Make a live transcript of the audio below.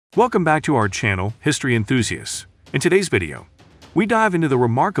Welcome back to our channel, History Enthusiasts. In today's video, we dive into the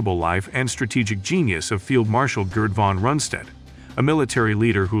remarkable life and strategic genius of Field Marshal Gerd von Rundstedt, a military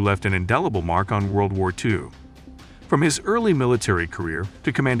leader who left an indelible mark on World War II. From his early military career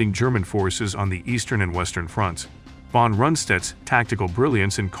to commanding German forces on the Eastern and Western fronts, von Rundstedt's tactical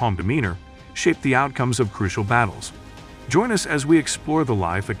brilliance and calm demeanor shaped the outcomes of crucial battles. Join us as we explore the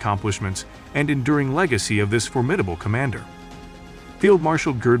life, accomplishments, and enduring legacy of this formidable commander. Field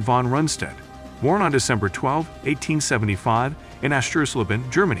Marshal Gerd von Rundstedt, born on December 12, 1875 in Aschersleben,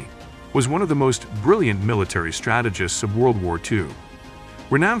 Germany, was one of the most brilliant military strategists of World War II.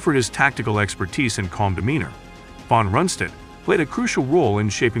 Renowned for his tactical expertise and calm demeanor, von Rundstedt played a crucial role in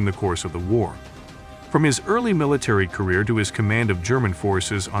shaping the course of the war. From his early military career to his command of German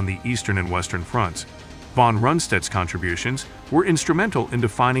forces on the Eastern and Western fronts, von Rundstedt's contributions were instrumental in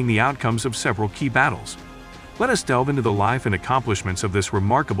defining the outcomes of several key battles. Let us delve into the life and accomplishments of this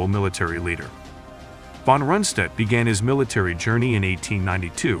remarkable military leader. Von Rundstedt began his military journey in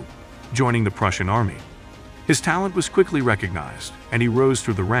 1892, joining the Prussian army. His talent was quickly recognized, and he rose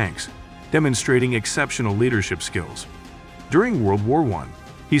through the ranks, demonstrating exceptional leadership skills. During World War I,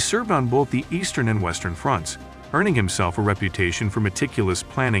 he served on both the Eastern and Western fronts, earning himself a reputation for meticulous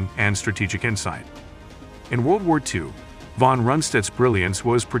planning and strategic insight. In World War II, von Rundstedt's brilliance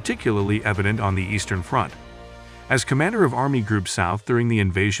was particularly evident on the Eastern Front. As commander of Army Group South during the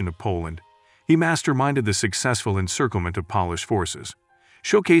invasion of Poland, he masterminded the successful encirclement of Polish forces,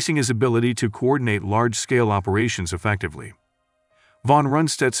 showcasing his ability to coordinate large-scale operations effectively. Von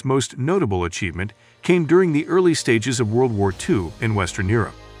Rundstedt's most notable achievement came during the early stages of World War II in Western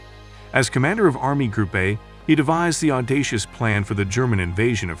Europe. As commander of Army Group A, he devised the audacious plan for the German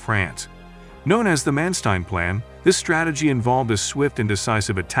invasion of France. Known as the Manstein Plan, this strategy involved a swift and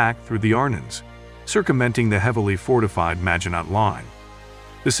decisive attack through the Ardennes, circumventing the heavily fortified Maginot Line.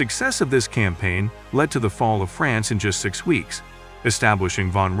 The success of this campaign led to the fall of France in just 6 weeks,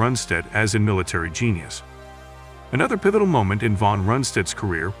 establishing von Rundstedt as a military genius. Another pivotal moment in von Rundstedt's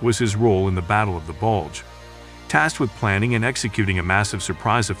career was his role in the Battle of the Bulge. Tasked with planning and executing a massive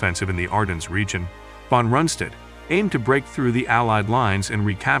surprise offensive in the Ardennes region, von Rundstedt aimed to break through the Allied lines and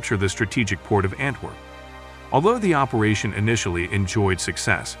recapture the strategic port of Antwerp. Although the operation initially enjoyed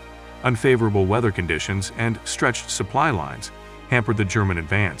success, unfavorable weather conditions and stretched supply lines hampered the German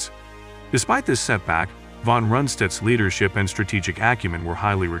advance. Despite this setback, von Rundstedt's leadership and strategic acumen were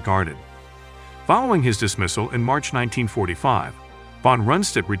highly regarded. Following his dismissal in March 1945, von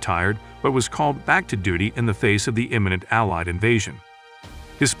Rundstedt retired but was called back to duty in the face of the imminent Allied invasion.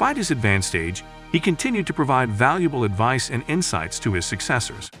 Despite his advanced age, he continued to provide valuable advice and insights to his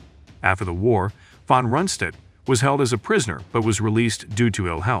successors. After the war, von Rundstedt was held as a prisoner but was released due to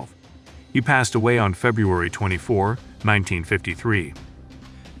ill health. He passed away on February 24, 1953.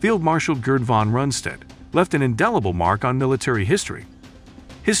 Field Marshal Gerd von Rundstedt left an indelible mark on military history.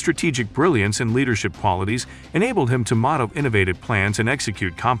 His strategic brilliance and leadership qualities enabled him to model innovative plans and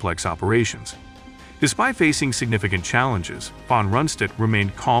execute complex operations. Despite facing significant challenges, von Rundstedt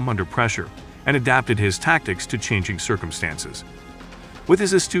remained calm under pressure and adapted his tactics to changing circumstances. With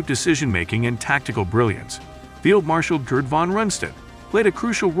his astute decision-making and tactical brilliance, Field Marshal Gerd von Rundstedt played a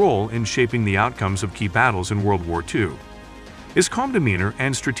crucial role in shaping the outcomes of key battles in World War II. His calm demeanor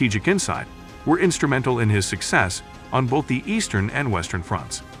and strategic insight were instrumental in his success on both the Eastern and Western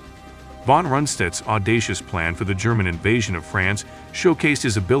fronts. Von Rundstedt's audacious plan for the German invasion of France showcased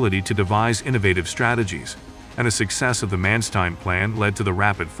his ability to devise innovative strategies, and the success of the Manstein Plan led to the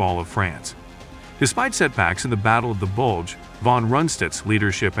rapid fall of France. Despite setbacks in the Battle of the Bulge, von Rundstedt's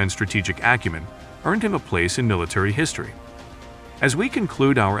leadership and strategic acumen earned him a place in military history. As we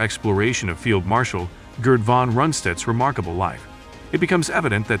conclude our exploration of Field Marshal Gerd von Rundstedt's remarkable life, it becomes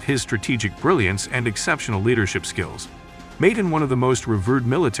evident that his strategic brilliance and exceptional leadership skills made him one of the most revered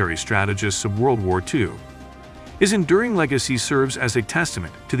military strategists of World War II. His enduring legacy serves as a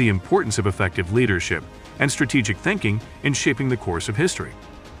testament to the importance of effective leadership and strategic thinking in shaping the course of history.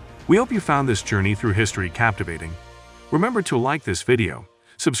 We hope you found this journey through history captivating. Remember to like this video,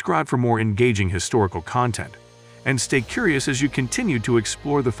 subscribe for more engaging historical content, and stay curious as you continue to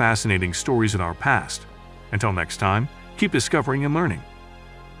explore the fascinating stories in our past. Until next time, keep discovering and learning.